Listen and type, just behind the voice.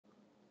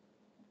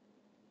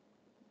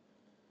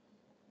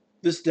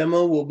This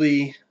demo will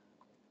be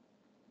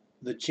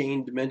the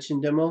chain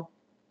dimension demo.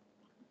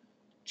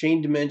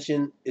 Chain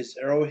dimension is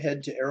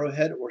arrowhead to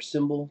arrowhead or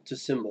symbol to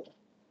symbol.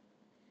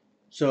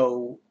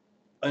 So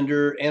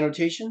under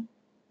annotation,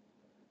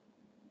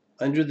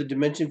 under the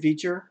dimension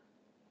feature,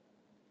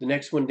 the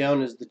next one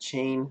down is the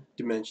chain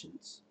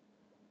dimensions.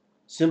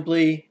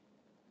 Simply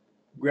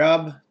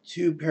grab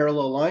two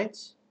parallel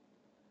lines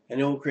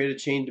and it will create a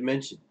chain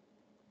dimension.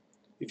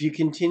 If you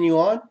continue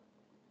on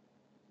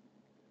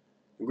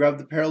and grab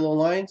the parallel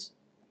lines,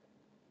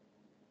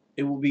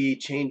 it will be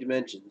chain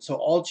dimension. So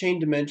all chain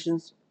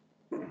dimensions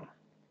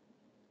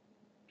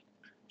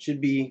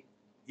should be,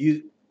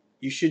 you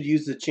should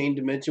use the chain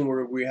dimension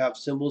where we have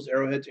symbols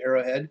arrowhead to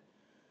arrowhead.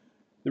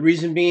 The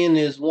reason being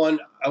is, one,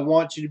 I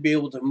want you to be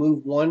able to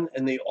move one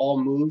and they all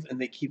move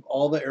and they keep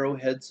all the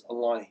arrowheads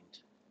aligned.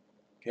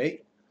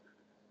 Okay?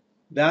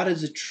 That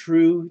is a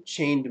true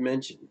chain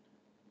dimension.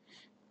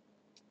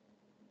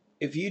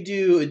 If you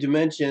do a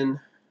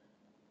dimension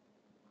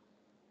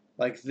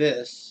like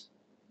this,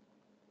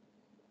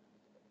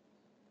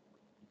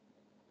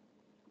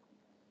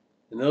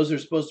 and those are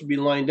supposed to be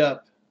lined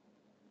up,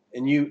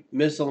 and you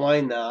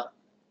misalign that,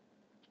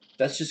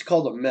 that's just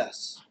called a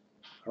mess.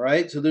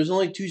 Alright, so there's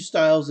only two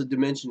styles of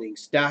dimensioning,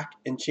 stack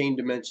and chain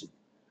dimension.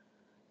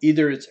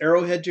 Either it's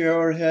arrowhead to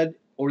arrowhead,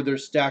 or they're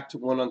stacked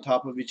one on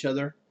top of each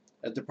other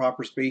at the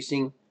proper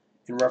spacing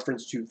in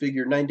reference to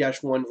figure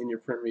 9-1 in your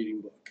print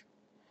reading book.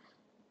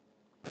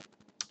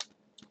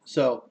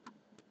 So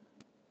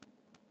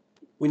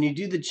when you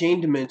do the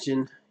chain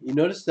dimension, you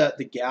notice that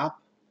the gap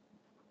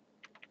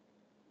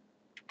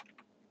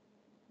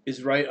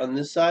is right on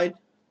this side,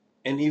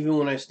 and even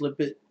when I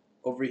slip it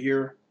over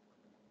here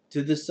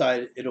to this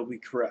side, it'll be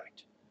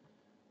correct.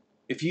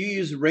 If you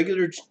use a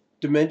regular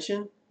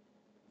dimension,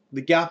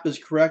 the gap is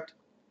correct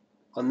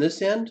on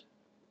this end,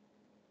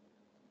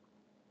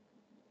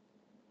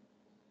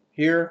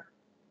 here,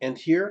 and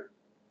here.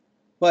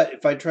 But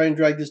if I try and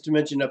drag this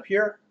dimension up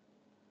here,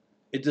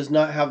 it does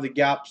not have the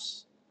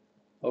gaps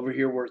over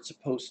here where it's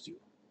supposed to.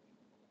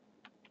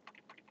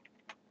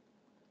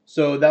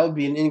 So that would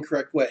be an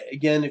incorrect way.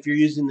 Again, if you're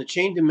using the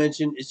chain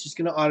dimension, it's just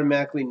going to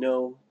automatically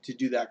know to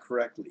do that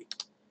correctly.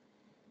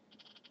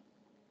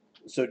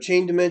 So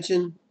chain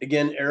dimension,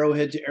 again,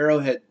 arrowhead to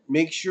arrowhead.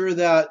 Make sure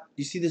that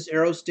you see this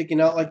arrow sticking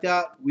out like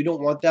that. We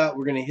don't want that.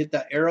 We're going to hit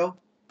that arrow.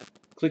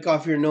 Click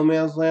off your no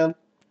man's land.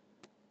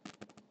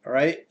 All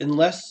right,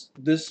 unless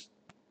this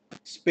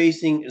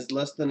spacing is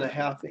less than a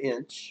 ½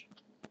 inch,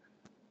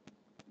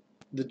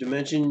 the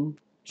dimension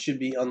should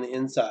be on the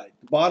inside.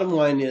 The bottom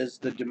line is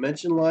the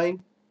dimension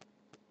line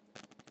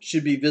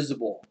should be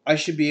visible. I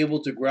should be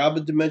able to grab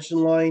a dimension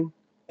line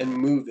and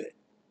move it.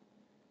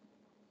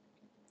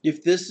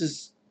 If this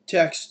is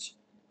text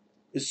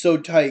is so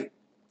tight,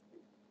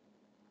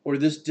 or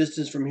this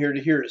distance from here to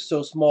here is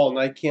so small and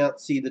I can't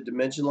see the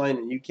dimension line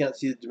and you can't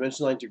see the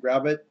dimension line to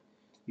grab it,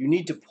 you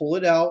need to pull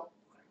it out,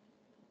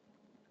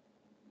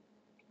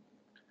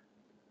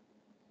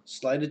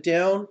 slide it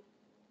down,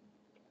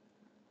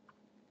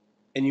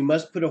 and you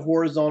must put a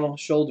horizontal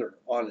shoulder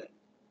on it.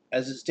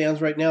 As it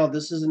stands right now,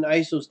 this is an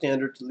ISO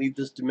standard to leave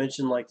this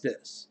dimension like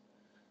this.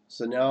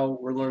 So now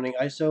we're learning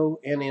ISO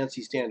and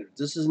ANSI standards.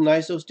 This is an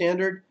ISO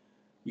standard.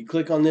 You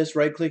click on this,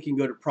 right click, and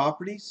go to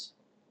Properties.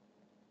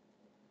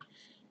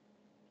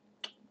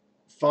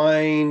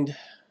 Find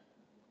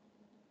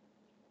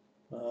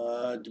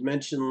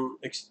dimension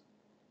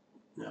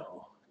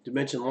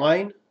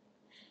line.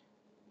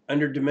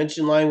 Under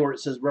dimension line where it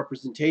says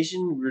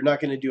representation, we're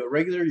not going to do a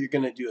regular, you're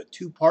going to do a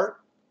two-part.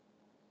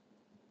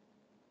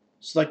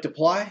 Select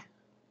apply.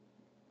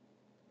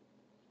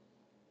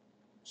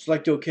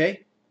 Select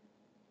OK.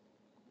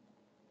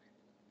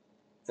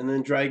 And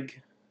then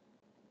drag,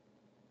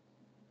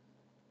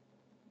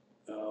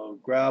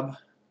 grab.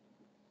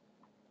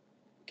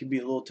 It could be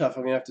a little tough.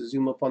 I'm going to have to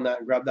zoom up on that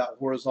and grab that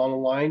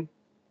horizontal line.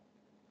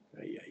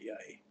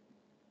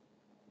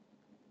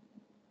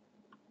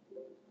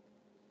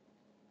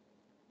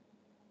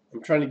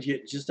 I'm trying to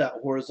get just that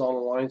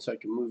horizontal line so I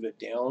can move it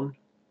down.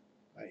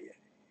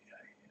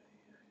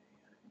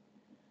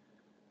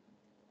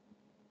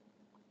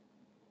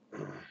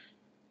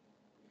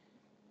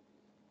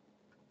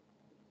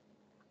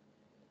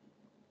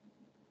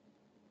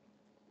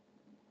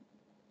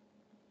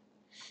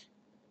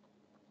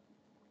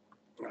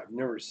 I've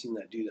never seen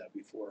that do that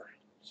before.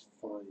 It's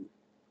fine.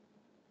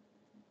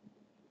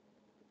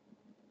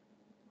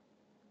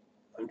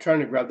 I'm trying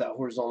to grab that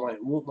horizontal line.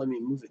 It won't let me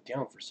move it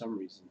down for some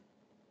reason.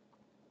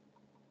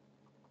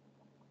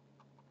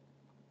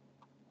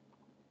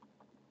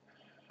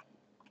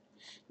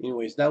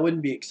 Anyways, that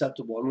wouldn't be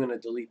acceptable. I'm going to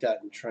delete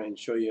that and try and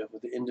show you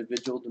with the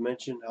individual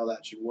dimension how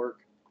that should work.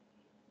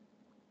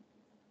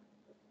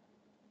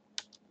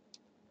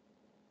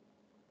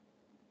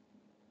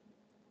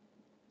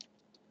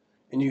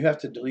 And you have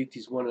to delete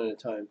these one at a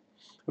time.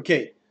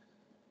 Okay,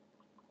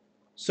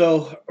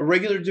 so a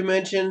regular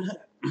dimension,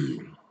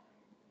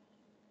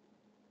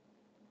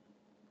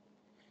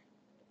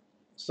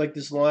 it's like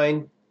this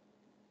line.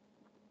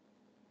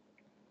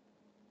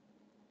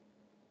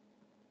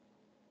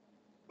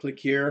 Click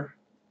here.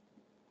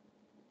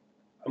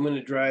 I'm going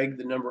to drag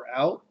the number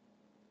out.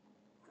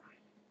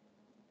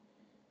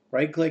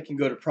 Right click and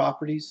go to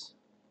properties.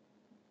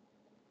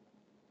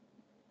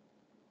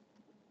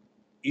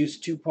 Use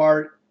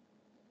two-part.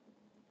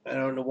 I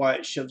don't know why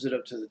it shoves it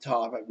up to the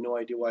top. I have no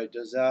idea why it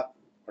does that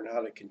or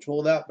how to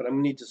control that, but I'm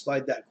going to need to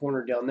slide that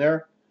corner down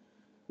there,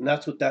 and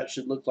that's what that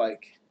should look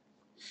like.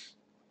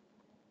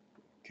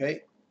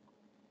 Okay.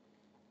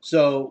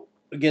 So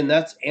again,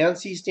 that's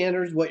ANSI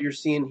standards, what you're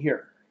seeing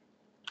here.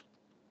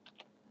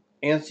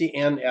 ANSI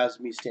and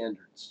ASME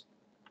standards.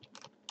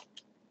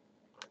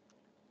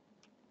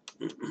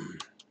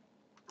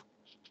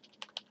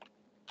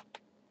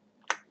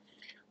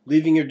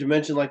 Leaving your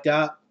dimension like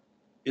that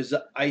is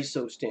the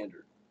ISO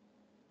standard.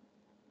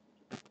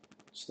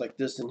 Select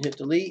this and hit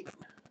delete.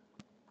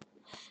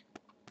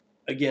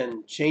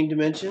 Again, chain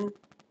dimension.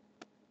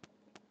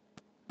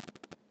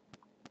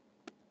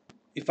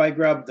 If I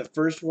grab the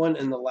first one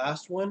and the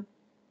last one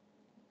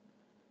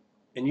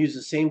and use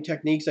the same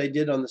techniques I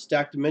did on the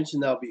stack dimension,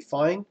 that'll be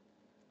fine.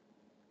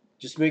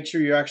 Just make sure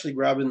you're actually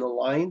grabbing the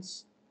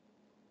lines.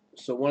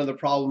 So one of the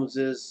problems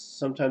is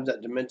sometimes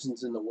that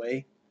dimension's in the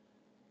way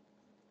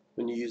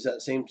when you use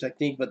that same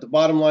technique. But the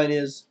bottom line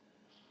is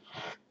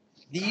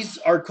these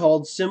are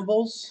called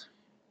symbols.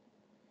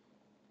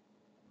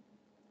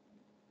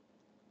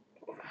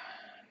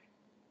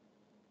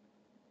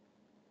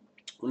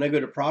 When I go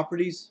to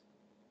properties,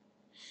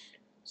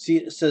 see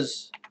it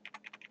says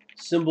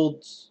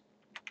symbol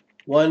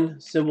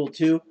 1, symbol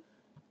 2.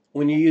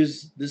 When you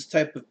use this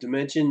type of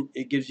dimension,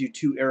 it gives you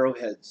two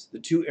arrowheads. The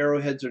two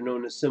arrowheads are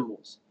known as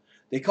symbols.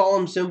 They call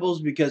them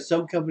symbols because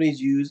some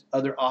companies use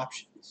other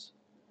options.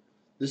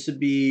 This would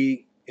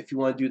be if you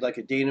want to do like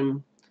a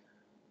datum.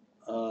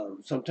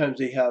 Sometimes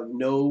they have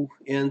no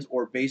ends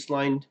or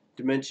baseline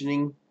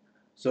dimensioning.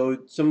 So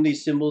some of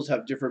these symbols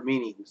have different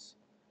meanings.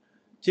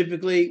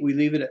 Typically, we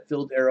leave it at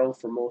filled arrow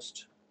for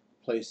most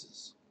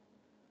places.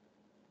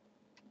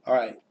 All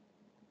right.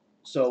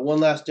 So one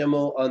last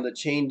demo on the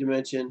chain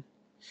dimension.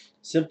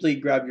 Simply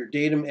grab your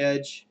datum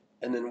edge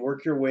and then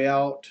work your way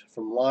out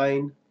from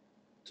line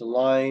to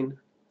line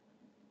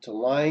to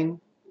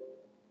line.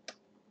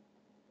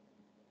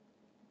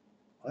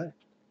 What?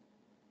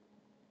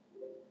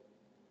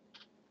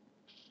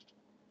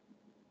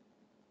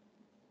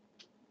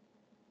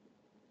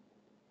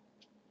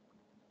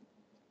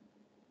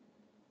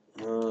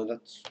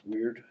 That's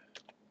weird.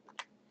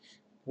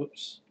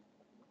 Whoops.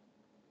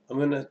 I'm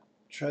going to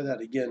try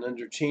that again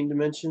under chain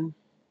dimension.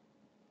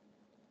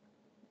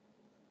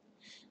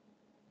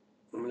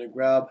 I'm going to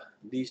grab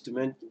these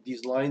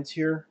lines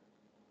here.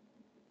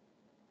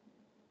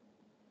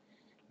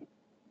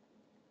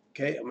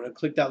 Okay, I'm going to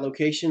click that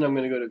location. I'm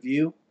going to go to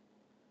view,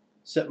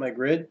 set my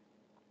grid.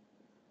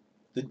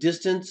 The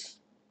distance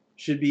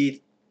should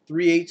be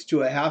 3/8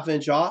 to a 1/2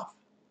 inch off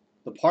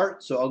the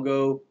part. So I'll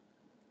go,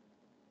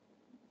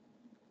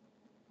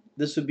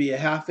 this would be a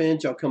 1/2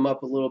 inch. I'll come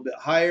up a little bit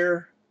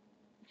higher.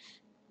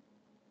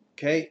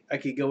 Okay, I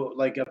could go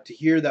like up to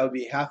here. That would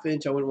be a 1/2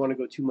 inch. I wouldn't want to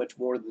go too much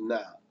more than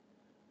that.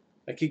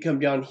 I could come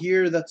down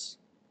here. This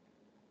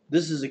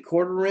is a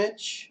 1/4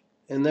 inch,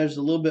 and there's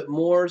a little bit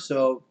more,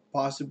 so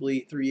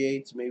possibly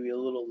 3/8, maybe a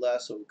little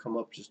less. So it'll come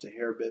up just a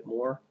hair bit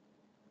more.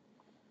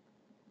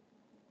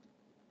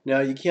 Now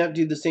you can't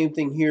do the same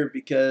thing here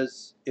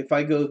because if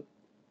I go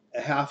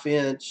a 1/2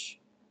 inch,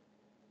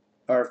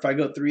 or if I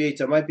go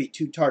 3/8, I might be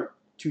too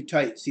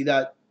tight. See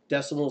that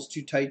decimal is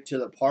too tight to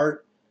the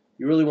part.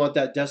 You really want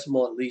that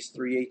decimal at least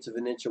 3/8 of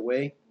an inch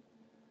away.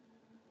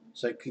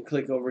 So I can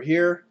click over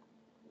here.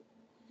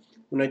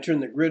 When I turn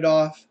the grid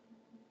off,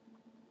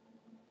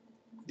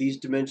 these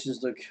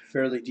dimensions look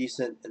fairly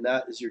decent, and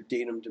that is your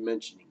datum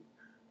dimensioning.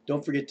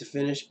 Don't forget to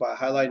finish by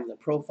highlighting the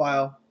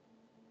profile,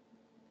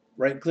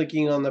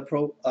 right-clicking on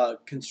the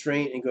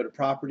constraint and go to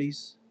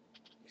Properties,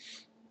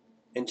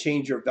 and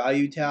change your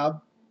Value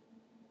tab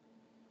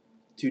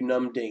to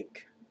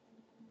numDink.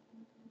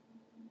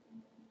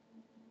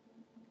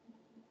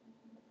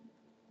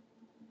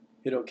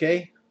 Hit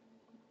OK,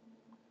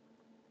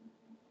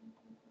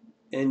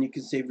 and you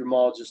can save your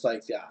model just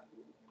like that.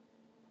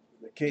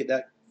 Okay,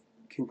 that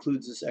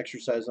concludes this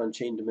exercise on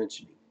chain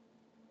dimensioning.